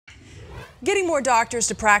Getting more doctors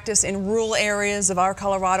to practice in rural areas of our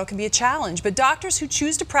Colorado can be a challenge, but doctors who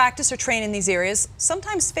choose to practice or train in these areas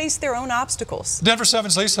sometimes face their own obstacles. Denver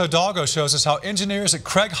 7's Lisa Hidalgo shows us how engineers at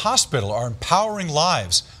Craig Hospital are empowering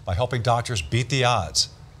lives by helping doctors beat the odds.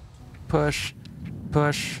 Push,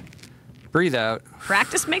 push, breathe out.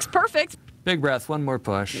 Practice makes perfect. Big breath, one more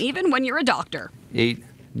push. Even when you're a doctor. 8,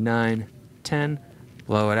 9, 10.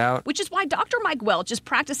 Blow it out. Which is why Dr. Mike Welch is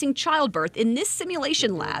practicing childbirth in this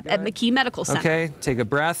simulation lab at McKee Medical Center. Okay, take a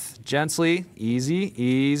breath, gently,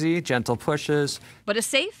 easy, gentle pushes. But a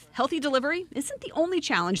safe, healthy delivery isn't the only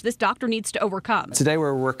challenge this doctor needs to overcome. Today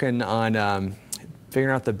we're working on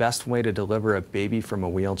figuring out the best way to deliver a baby from a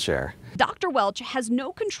wheelchair. Dr. Welch has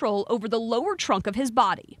no control over the lower trunk of his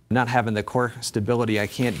body. Not having the core stability, I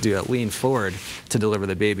can't lean forward to deliver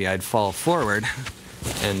the baby. I'd fall forward.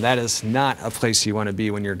 And that is not a place you want to be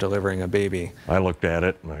when you're delivering a baby. I looked at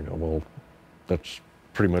it and I go, well, that's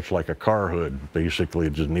pretty much like a car hood. Basically,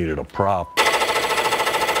 it just needed a prop.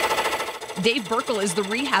 Dave Burkle is the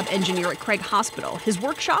rehab engineer at Craig Hospital. His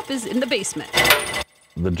workshop is in the basement.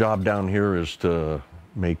 The job down here is to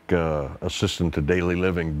make assistant to daily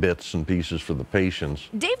living bits and pieces for the patients.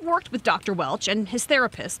 Dave worked with Dr. Welch and his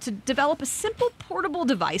therapist to develop a simple portable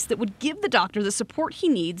device that would give the doctor the support he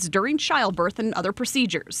needs during childbirth and other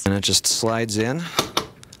procedures. And it just slides in,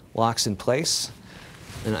 locks in place,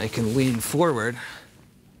 and I can lean forward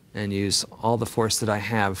and use all the force that I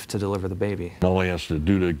have to deliver the baby. All he has to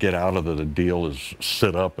do to get out of the deal is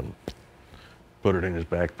sit up and put it in his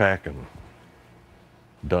backpack and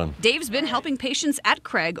done. Dave's been helping patients at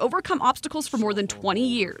Craig overcome obstacles for more than 20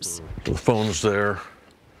 years. The phone's there.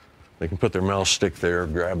 They can put their mouse stick there,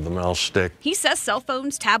 grab the mouse stick. He says cell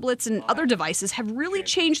phones, tablets, and other devices have really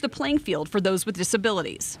changed the playing field for those with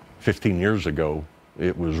disabilities. 15 years ago,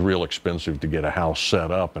 it was real expensive to get a house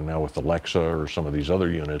set up, and now with Alexa or some of these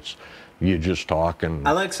other units, you just talk and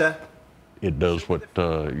Alexa, it does what,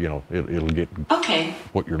 it'll get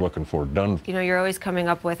what you're looking for done. You know, you're always coming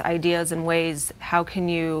up with ideas and ways. How can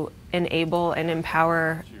you enable and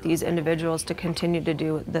empower these individuals to continue to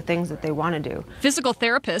do the things that they want to do? Physical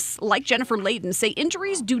therapists like Jennifer Layton say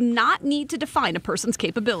injuries do not need to define a person's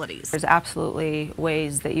capabilities. There's absolutely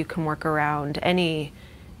ways that you can work around any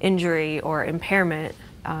injury or impairment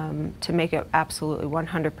to make it absolutely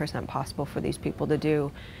 100% possible for these people to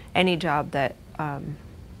do any job that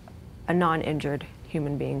a non-injured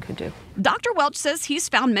human being could do. Dr. Welch says he's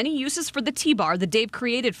found many uses for the T-bar that Dave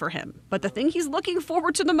created for him, but the thing he's looking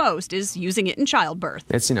forward to the most is using it in childbirth.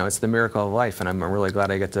 It's the miracle of life, and I'm really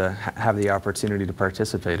glad I get to have the opportunity to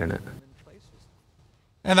participate in it.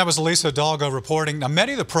 And that was Lisa Hidalgo reporting. Now,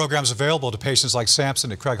 many of the programs available to patients like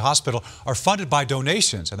Sampson at Craig Hospital are funded by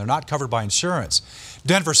donations, and they're not covered by insurance.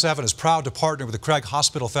 Denver 7 is proud to partner with the Craig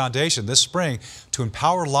Hospital Foundation this spring to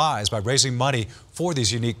empower lives by raising money for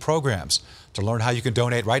these unique programs. To learn how you can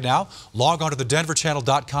donate right now, log on to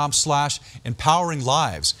thedenverchannel.com/empowering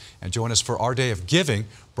lives and join us for our Day of Giving,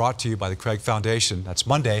 brought to you by the Craig Foundation. That's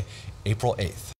Monday, April 8th.